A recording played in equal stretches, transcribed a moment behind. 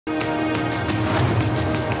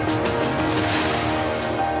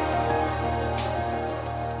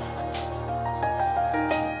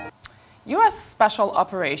Special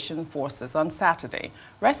Operation Forces on Saturday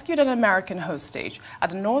rescued an American hostage at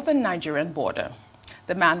the northern Nigerian border.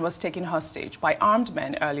 The man was taken hostage by armed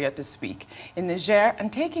men earlier this week in Niger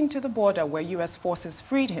and taken to the border where U.S. forces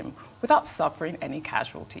freed him without suffering any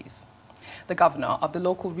casualties. The governor of the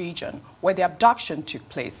local region where the abduction took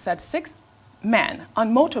place said 6 men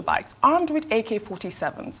on motorbikes armed with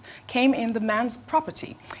AK-47s came in the man's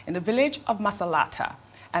property in the village of Masalata,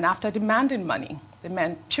 and after demanding money, the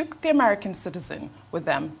men took the American citizen with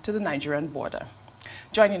them to the Nigerian border.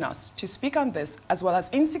 Joining us to speak on this, as well as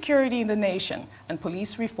insecurity in the nation and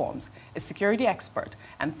police reforms, is security expert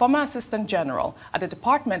and former Assistant General at the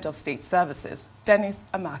Department of State Services, Dennis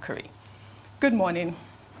AMACHREE. Good morning.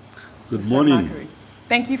 Good morning. AMACHREE.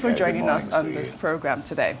 Thank you for joining us on this program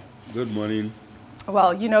today. Good morning.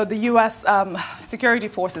 Well, you know, the U.S. security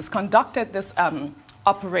forces conducted this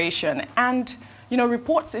operation, and, you know,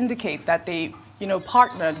 reports indicate that they, you know,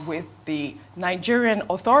 partnered with the Nigerian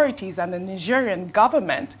authorities and the Nigerian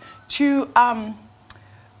government to,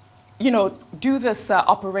 you know, do this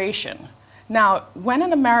operation. Now, when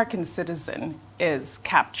an American citizen is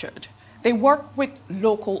captured, they work with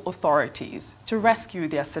local authorities to rescue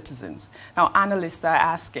their citizens. Now, analysts are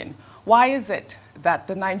asking, why is it that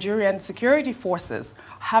the Nigerian security forces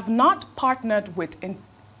have not partnered with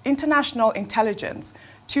international intelligence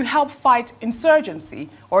to help fight insurgency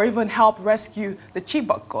or even help rescue the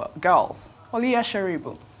Chibok girls? Oliya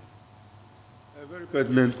Sharibu. A very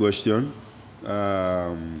pertinent question.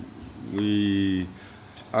 We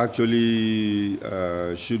actually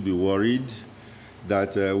should be worried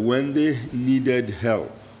that when they needed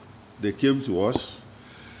help, they came to us.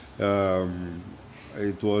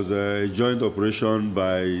 It was a joint operation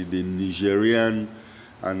by the Nigerian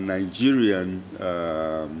and Nigerian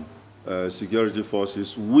security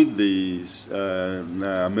forces with the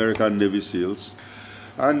American Navy SEALs.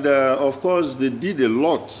 And of course, they did a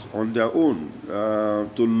lot on their own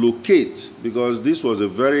to locate, because this was a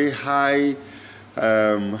very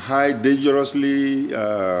dangerously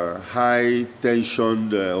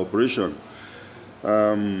high-tensioned operation.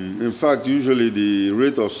 In fact, usually the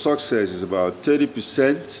rate of success is about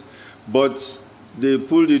 30%, but they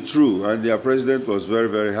pulled it through, and their president was very,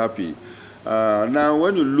 very happy. Now,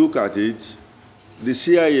 when you look at it, the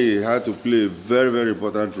CIA had to play a very, very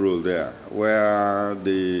important role there, where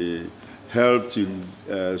they helped in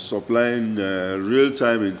supplying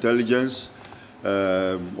real-time intelligence,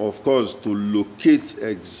 of course, to locate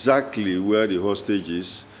exactly where the hostage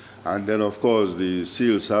is. And then, of course, the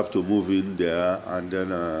SEALs have to move in there and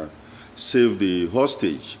then save the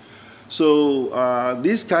hostage. So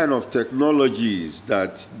these kind of technologies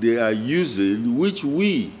that they are using, which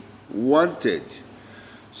we wanted,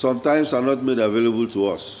 sometimes are not made available to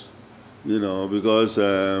us, you know, because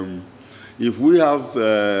if we have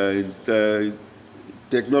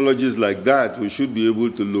technologies like that, we should be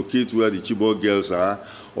able to locate where the Chibok girls are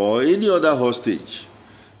or any other hostage.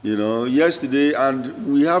 You know, yesterday, and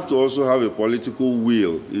we have to also have a political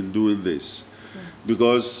will in doing this,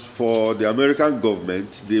 because for the American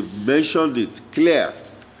government, they've mentioned it clear: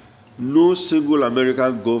 no single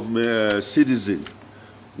American government citizen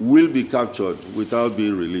will be captured without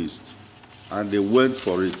being released, and they went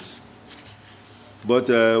for it. But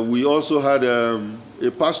we also had a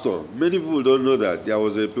pastor. Many people don't know that there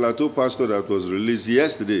was a plateau pastor that was released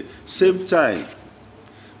yesterday, same time.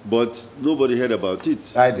 But nobody heard about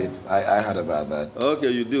it. I did. I heard about that. Okay,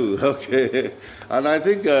 you do. Okay. And I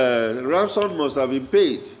think ransom must have been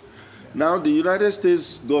paid. Now, the United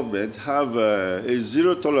States government have a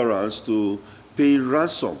zero tolerance to paying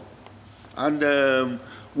ransom. And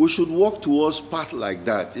we should work towards path like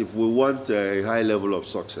that if we want a high level of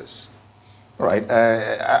success. Right.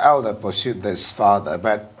 I'll pursue this further,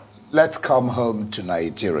 but let's come home to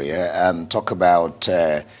Nigeria and talk about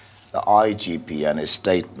the IGP and his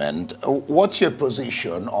statement. What's your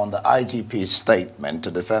position on the IGP's statement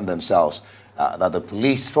to defend themselves, that the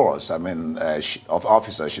police force, of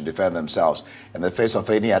officers should defend themselves in the face of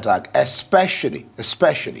any attack, especially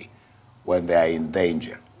when they are in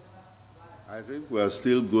danger? I think we are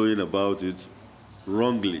still going about it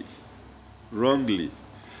wrongly.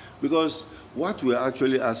 Because what we're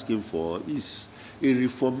actually asking for is a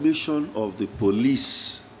reformation of the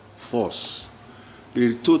police force.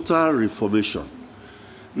 A total reformation.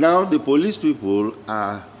 Now, the police people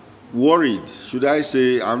are worried, should I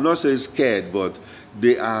say, I'm not saying scared, but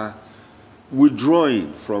they are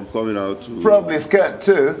withdrawing from coming out to... Probably scared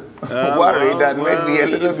too. Worried and maybe a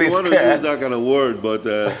little bit scared. I want to use that kind of word, but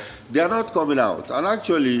they are not coming out. And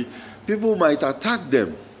actually, people might attack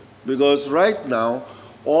them, because right now,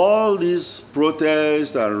 all these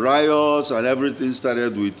protests and riots and everything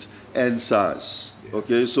started with NSAS.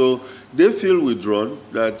 Okay, so they feel withdrawn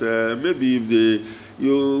that maybe if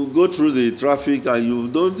you go through the traffic and you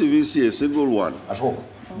don't even see a single one. At all.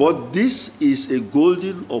 But this is a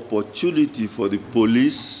golden opportunity for the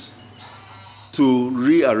police to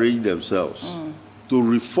rearrange themselves, to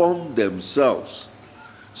reform themselves,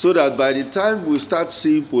 so that by the time we start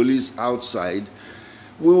seeing police outside,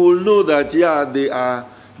 we will know that, yeah,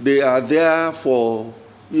 they are there for,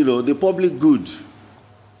 you know, the public good.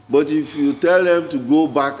 But if you tell them to go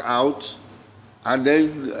back out, and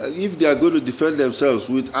then if they are going to defend themselves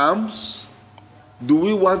with arms, do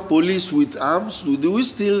we want police with arms? Do we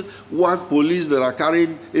still want police that are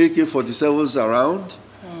carrying AK-47s around?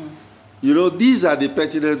 You know, these are the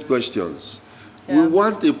pertinent questions. Yeah. We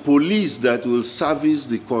want a police that will service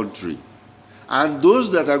the country. And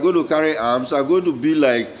those that are going to carry arms are going to be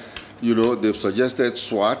like, you know, they've suggested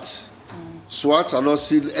SWAT. SWATs are not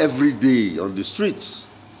seen every day on the streets.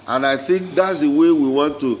 And I think that's the way we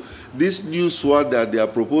want to, this new SWAT that they are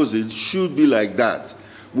proposing should be like that.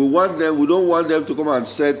 We don't want them to come and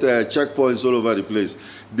set checkpoints all over the place.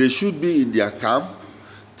 They should be in their camp,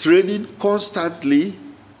 training constantly,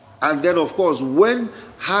 and then, of course, when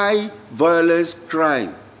high violence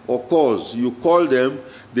crime occurs, you call them,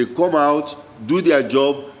 they come out, do their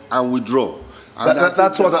job, and withdraw. And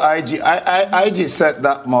that's what the IG said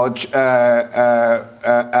that much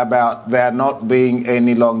about there not being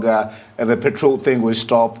any longer the petrol thing will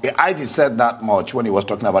stop. IG said that much when he was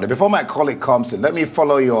talking about it. Before my colleague comes in, let me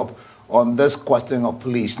follow you up on this question of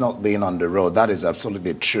police not being on the road. That is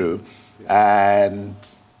absolutely true. And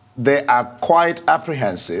they are quite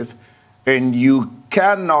apprehensive, and you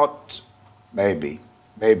cannot, maybe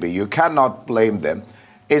you cannot blame them.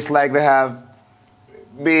 It's like they have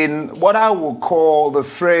been, what I would call, the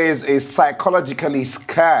phrase is psychologically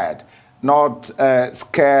scared, not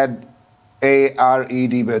scared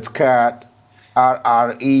A-R-E-D, but scared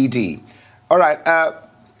R-R-E-D. All right,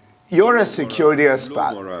 you're a security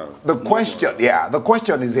expert. The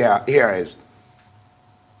question is here is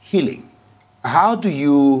healing. How do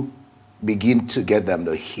you begin to get them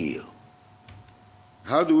to heal?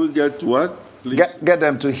 How do we get to what? Please? Get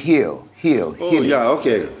them to heal. Oh, yeah,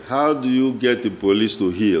 okay. How do you get the police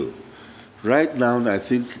to heal? Right now, I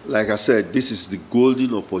think, like I said, this is the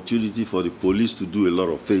golden opportunity for the police to do a lot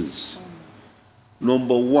of things.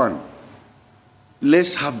 Number one,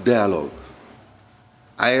 let's have dialogue.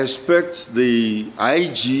 I expect the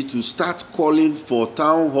IG to start calling for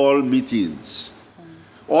town hall meetings,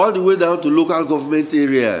 all the way down to local government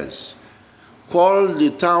areas. Call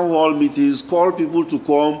the town hall meetings, call people to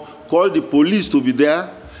come, call the police to be there,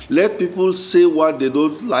 let people say what they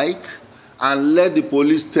don't like, and let the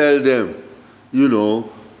police tell them, you know,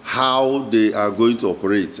 how they are going to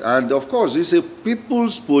operate. And of course, it's a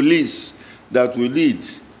people's police that we need.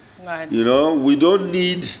 Right. You know, we don't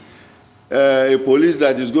need a police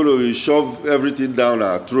that is going to shove everything down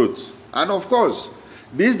our throats. And of course,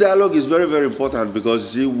 this dialogue is very, very important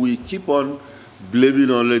because, see, we keep on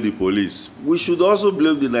blaming only the police. We should also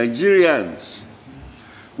blame the Nigerians.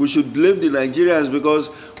 We should blame the Nigerians because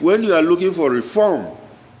when you are looking for reform,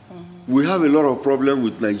 we have a lot of problems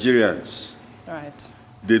with Nigerians. Right.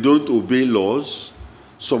 They don't obey laws.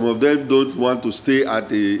 Some of them don't want to stay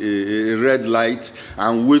at a red light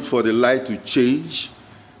and wait for the light to change,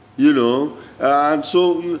 you know. And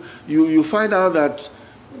so you find out that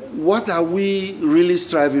what are we really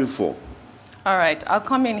striving for? All right, I'll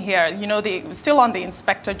come in here. You know, still on the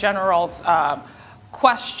Inspector General's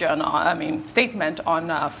statement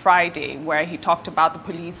on Friday, where he talked about the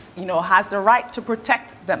police, you know, has the right to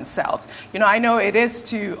protect themselves. You know, I know it is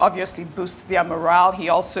to obviously boost their morale. He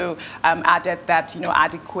also added that, you know,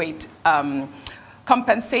 adequate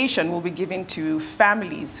compensation will be given to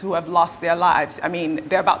families who have lost their lives. I mean,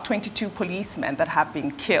 there are about 22 policemen that have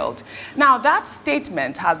been killed. Now, that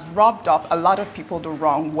statement has rubbed off a lot of people the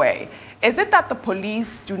wrong way. Is it that the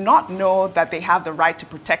police do not know that they have the right to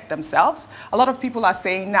protect themselves? A lot of people are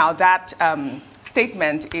saying now that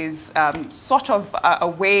statement is sort of a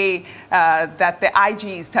way that the IG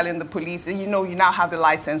is telling the police, you know, you now have the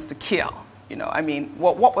license to kill. You know, I mean,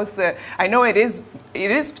 what was the? I know it is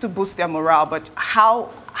to boost their morale, but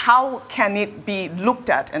how can it be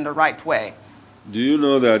looked at in the right way? Do you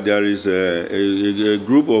know that there is a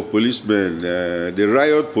group of policemen, the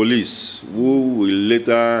riot police, who will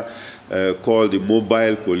later called the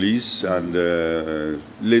mobile police and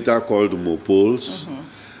later called mopols.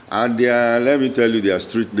 And let me tell you their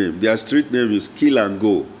street name. Their street name is Kill and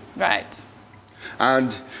Go. Right.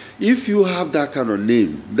 And if you have that kind of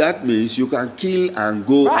name, that means you can kill and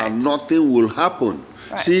go and nothing will happen.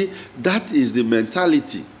 Right. See, that is the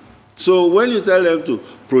mentality. So when you tell them to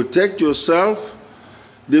protect yourself,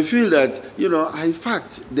 they feel that, you know, in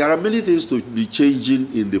fact, there are many things to be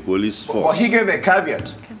changing in the police force. Well, he gave a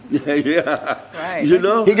caveat. Yeah. Right. You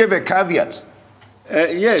know? He gave a caveat.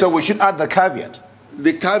 Yes. So we should add the caveat.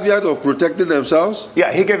 The caveat of protecting themselves?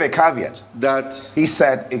 Yeah, he gave a caveat. That? He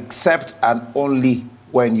said, except and only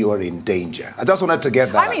when you are in danger. I just wanted to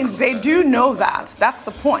get that. I mean, they do know that. That's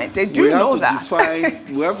the point. They do know that.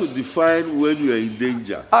 We have to define when you are in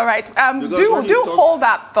danger. All right. Do hold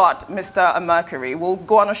that thought, Mr. AMACHREE. We'll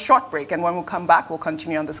go on a short break, and when we come back, we'll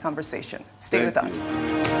continue on this conversation. Stay with us.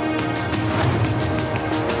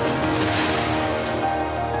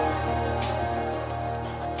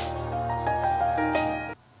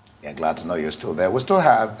 Yeah, glad to know you're still there. We still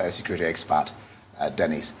have a security expert,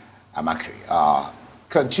 Dennis AMACHREE.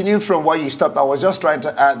 Continue from where you stopped. I was just trying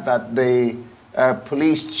to add that the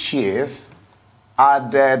police chief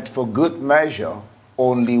added for good measure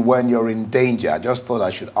only when you're in danger. I just thought I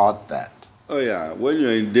should add that. Oh, yeah, when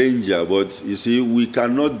you're in danger, but you see, we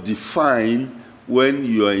cannot define when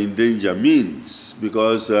you are in danger means,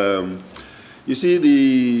 because you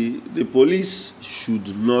see, the police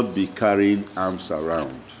should not be carrying arms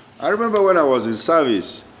around. I remember when I was in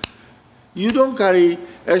service, you don't carry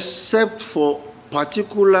except for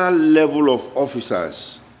particular level of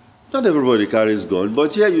officers. Not everybody carries gun,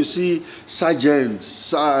 but here you see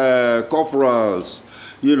sergeants, corporals,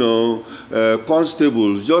 you know,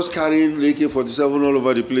 constables just carrying AK-47 all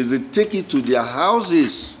over the place. They take it to their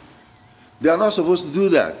houses. They are not supposed to do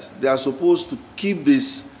that. They are supposed to keep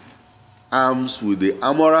these arms with the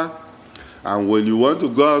armorer, and when you want to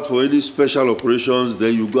go out for any special operations,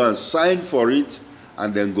 then you go and sign for it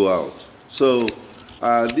and then go out. So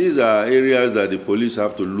these are areas that the police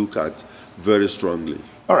have to look at very strongly.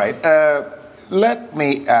 All right. Let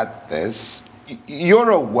me add this. You're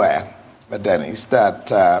aware, Dennis,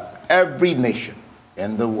 that every nation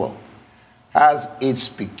in the world has its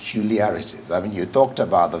peculiarities. I mean, you talked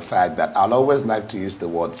about the fact that I'll always like to use the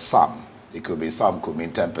word some. It could be some, could mean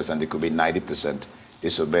 10%, it could be 90%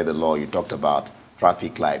 disobey the law. You talked about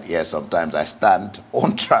traffic light. Yes, sometimes I stand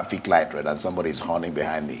on traffic light red and somebody's horning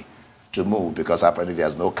behind me to move because apparently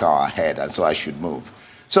there's no car ahead and so I should move.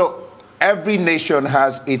 So every nation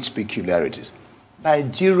has its peculiarities.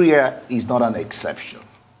 Nigeria is not an exception.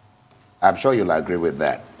 I'm sure you'll agree with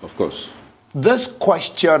that. Of course. This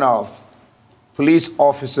question of police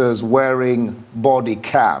officers wearing body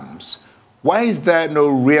cams, why is there no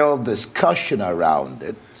real discussion around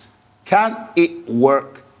it? Can it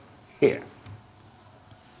work here?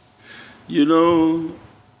 You know,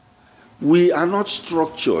 we are not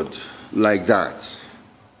structured like that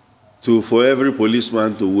for every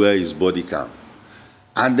policeman to wear his body cam.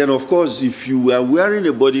 And then, of course, if you are wearing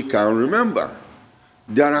a body cam, remember,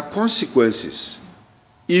 there are consequences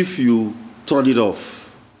if you turn it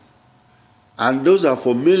off. And those are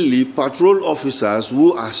for mainly patrol officers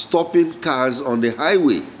who are stopping cars on the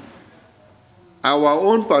highway. Our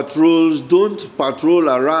own patrols don't patrol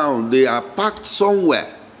around. They are parked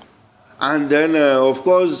somewhere. And then, of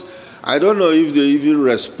course, I don't know if they even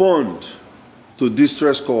respond to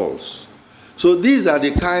distress calls. So these are the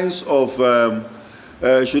kinds of,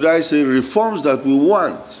 should I say, reforms that we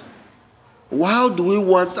want. How do we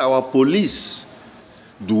want our police?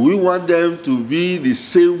 Do we want them to be the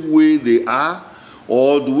same way they are?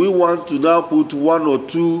 Or do we want to now put one or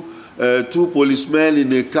two policemen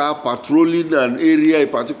in a car patrolling an area, a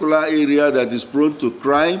particular area that is prone to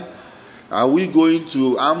crime? Are we going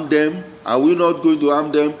to arm them? Are we not going to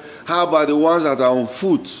arm them? How about the ones that are on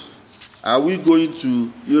foot? Are we going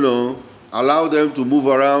to, you know, allow them to move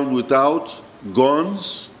around without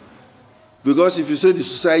guns? Because if you say the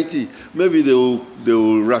society, maybe they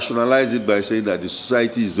will rationalize it by saying that the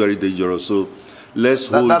society is very dangerous. So let's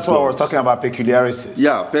hold That's guns. what I was talking about, peculiarities.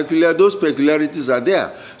 Yeah, those peculiarities are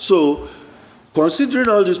there. So considering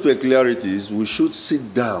all these peculiarities, we should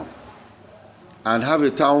sit down and have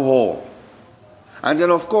a town hall. And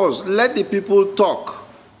then, of course, let the people talk.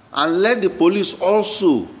 And let the police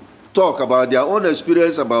also talk about their own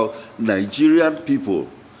experience about Nigerian people.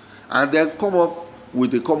 And then come up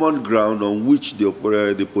with a common ground on which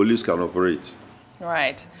the police can operate.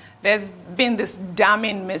 Right. There's been this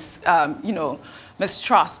damning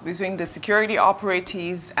mistrust between the security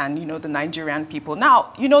operatives and, the Nigerian people.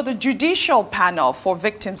 Now, the judicial panel for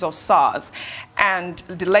victims of SARS and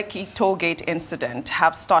the Lekki tollgate incident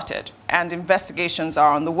have started, and investigations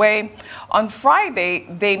are on the way. On Friday,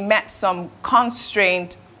 they met some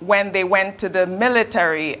constraint when they went to the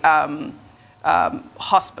military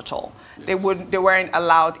hospital. They weren't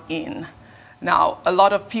allowed in. Now, a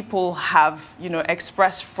lot of people have,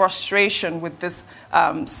 expressed frustration with this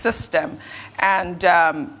system. And,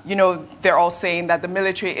 they're all saying that the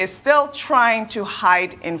military is still trying to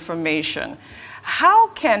hide information. How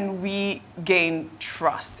can we gain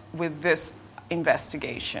trust with this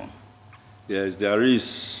investigation? Yes, there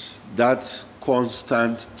is that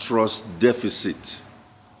constant trust deficit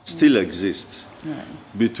still exists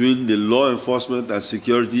between the law enforcement and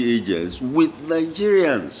security agents with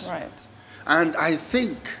Nigerians. Right. And I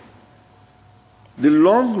think the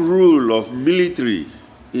long rule of military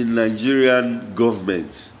in Nigerian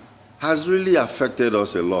government has really affected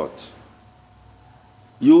us a lot.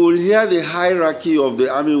 You will hear the hierarchy of the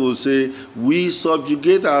army will say, we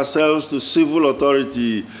subjugate ourselves to civil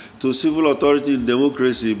authority in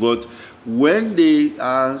democracy, but when they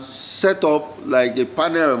are set up, like a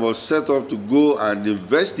panel was set up to go and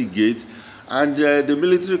investigate, and the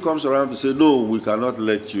military comes around to say, no, we cannot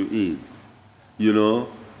let you in.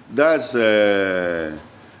 That's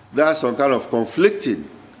some kind of conflicting.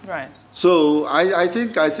 Right. So I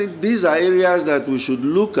think these are areas that we should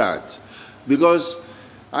look at, because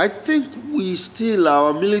I think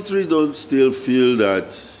our military don't still feel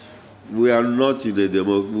that we are not in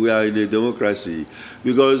we are in a democracy,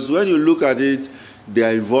 because when you look at it, they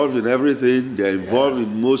are involved in everything. They are involved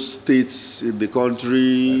in most states in the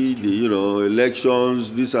country,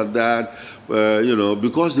 elections, this and that,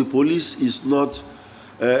 because the police is not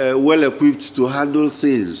well equipped to handle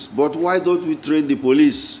things. But why don't we train the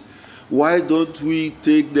police? Why don't we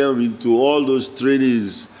take them into all those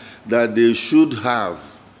trainings that they should have?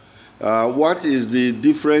 What is the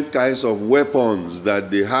different kinds of weapons that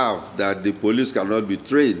they have that the police cannot be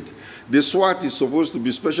trained? The SWAT is supposed to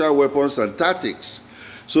be special weapons and tactics.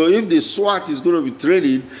 So if the SWAT is going to be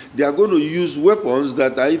training, they are going to use weapons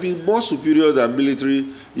that are even more superior than military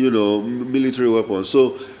weapons.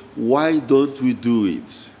 So why don't we do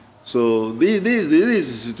it? So this is the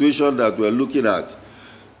situation that we're looking at.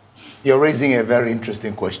 You're raising a very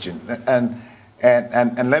interesting question, and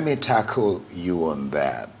let me tackle you on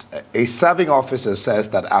that. A serving officer says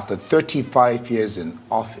that after 35 years in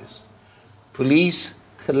office, police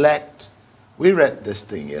collect, we read this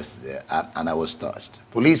thing yesterday and I was touched.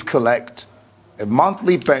 Police collect a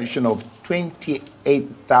monthly pension of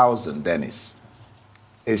 28,000, Dennis.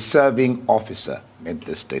 A serving officer made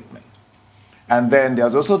this statement. And then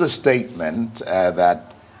there's also the statement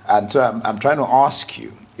and so I'm trying to ask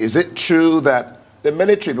you, is it true that the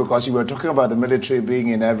military, because you were talking about the military being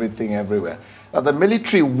in everything, everywhere, that the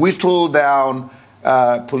military whittled down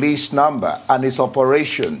police number and its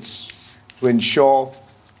operations to ensure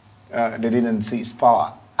they didn't seize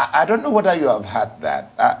power? I don't know whether you have had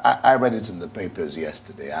that. I read it in the papers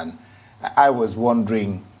yesterday, and I was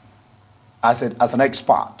wondering, as an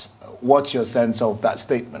expert, what's your sense of that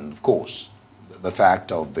statement? Of course, the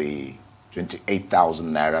fact of the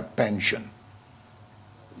 28,000 naira pension.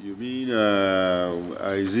 You mean,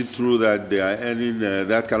 is it true that they are earning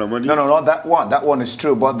that kind of money? No, not that one. That one is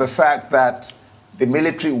true. But the fact that the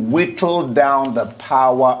military whittled down the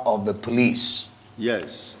power of the police.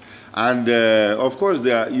 Yes. And, of course,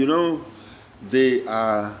 the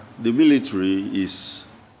military is,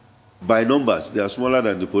 by numbers, they are smaller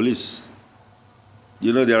than the police.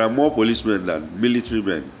 There are more policemen than military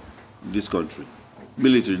men in this country.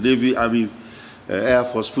 Military, Navy, Army, Air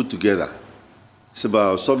Force put together. It's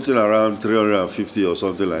about something around 350 or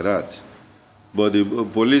something like that. But the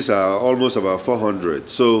police are almost about 400.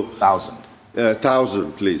 So 1,000.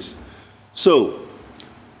 1,000, please. So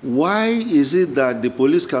why is it that the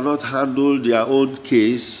police cannot handle their own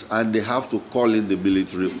case and they have to call in the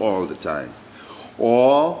military all the time?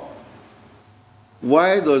 Or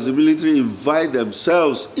why does the military invite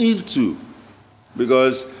themselves into?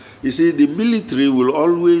 Because, you see, the military will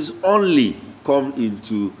always only come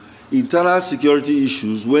into internal security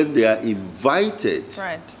issues when they are invited.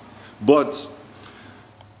 Right. But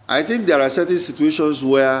I think there are certain situations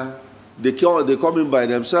where they come in by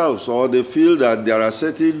themselves, or they feel that there are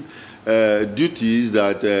certain duties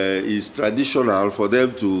that is traditional for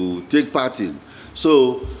them to take part in.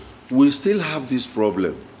 So we still have this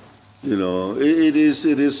problem. It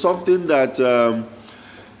is something that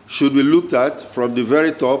should be looked at from the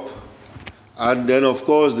very top. And then, of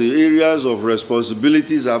course, the areas of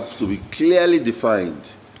responsibilities have to be clearly defined,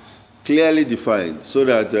 so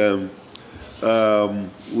that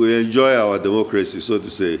we enjoy our democracy, so to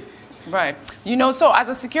say. Right. So as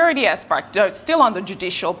a security expert, still on the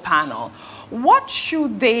judicial panel, what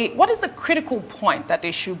is the critical point that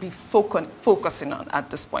they should be focusing on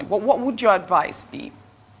at this point? What would your advice be?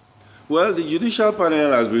 Well, the judicial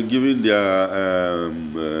panel has been given their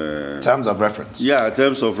terms of reference. Yeah,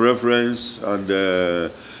 terms of reference, and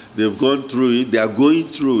they've gone through it. They are going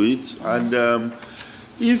through it, and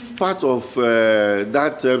if part of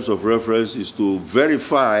that terms of reference is to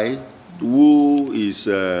verify who is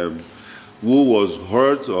who was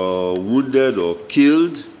hurt or wounded or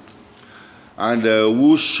killed, and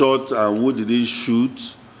who shot and who didn't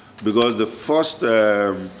shoot, because the first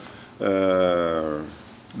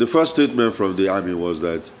statement from the army was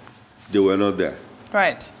that they were not there.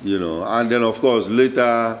 Right. You know, and then of course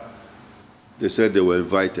later they said they were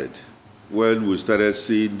invited. When we started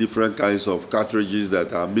seeing different kinds of cartridges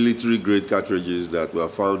that are military-grade cartridges that were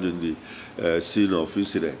found in the scene of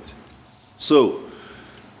incident. So,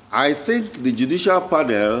 I think the judicial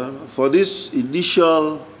panel, for this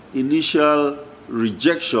initial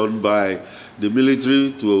rejection by the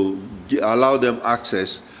military to allow them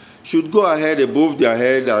access, should go ahead above their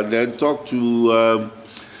head and then talk to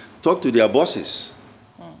their bosses.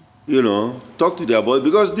 You know, talk to their boss,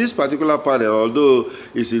 because this particular panel, although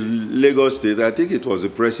it's in Lagos State, I think it was the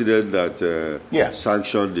president that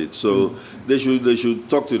sanctioned it. So they should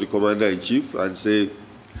talk to the commander-in-chief and say,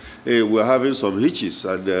 hey, we're having some hitches,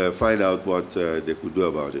 and find out what they could do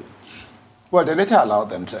about it. Well, they later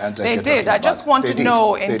allowed them to enter. They did. I just want to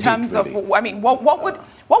know in terms of, I mean, what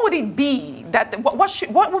would it be that,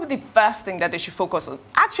 what would be the first thing that they should focus on?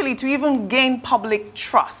 Actually, to even gain public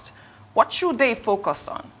trust, what should they focus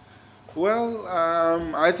on? Well,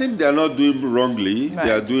 I think they are not doing wrongly. Right.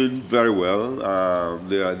 They are doing very well.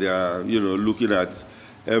 They are, you know, looking at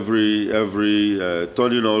every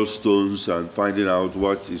turning all stones and finding out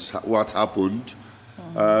what happened.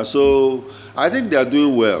 So I think they are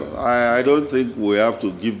doing well. I don't think we have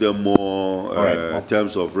to give them more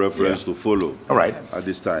terms of reference to follow. All right. At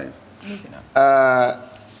this time.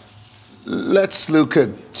 Let's look at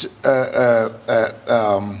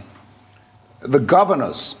the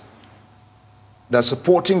governors. They're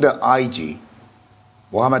supporting the IG,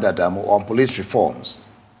 Mohammed Adamu, on police reforms.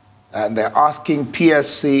 And they're asking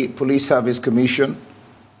PSC, Police Service Commission,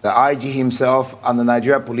 the IG himself, and the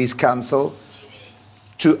Nigeria Police Council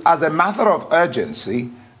to, as a matter of urgency,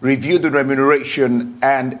 review the remuneration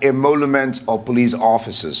and emolument of police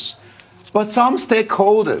officers. But some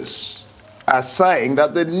stakeholders are saying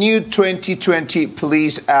that the new 2020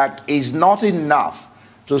 Police Act is not enough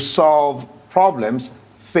to solve problems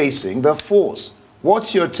facing the force.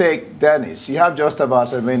 What's your take, Dennis? You have just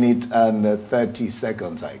about a minute and 30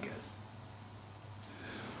 seconds, I guess.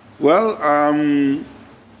 Well,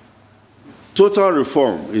 total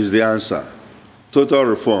reform is the answer. Total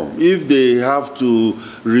reform. If they have to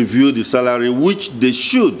review the salary, which they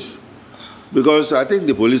should, because I think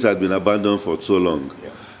the police had been abandoned for so long.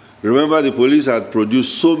 Yeah. Remember, the police had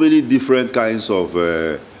produced so many different kinds of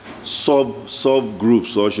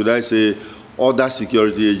subgroups, or should I say, other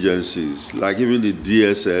security agencies, like even the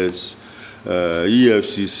DSS,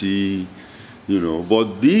 EFCC, you know.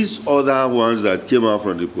 But these other ones that came out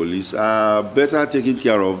from the police are better taken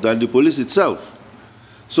care of than the police itself.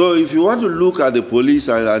 So if you want to look at the police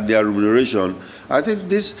and their remuneration, I think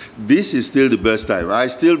this is still the best time. I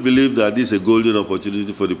still believe that this is a golden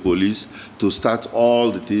opportunity for the police to start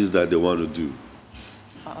all the things that they want to do.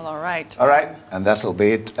 All right. All right, and that'll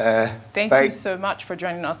be it. Thank you so much for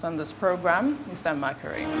joining us on this program, Mr.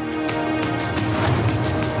 AMACHREE.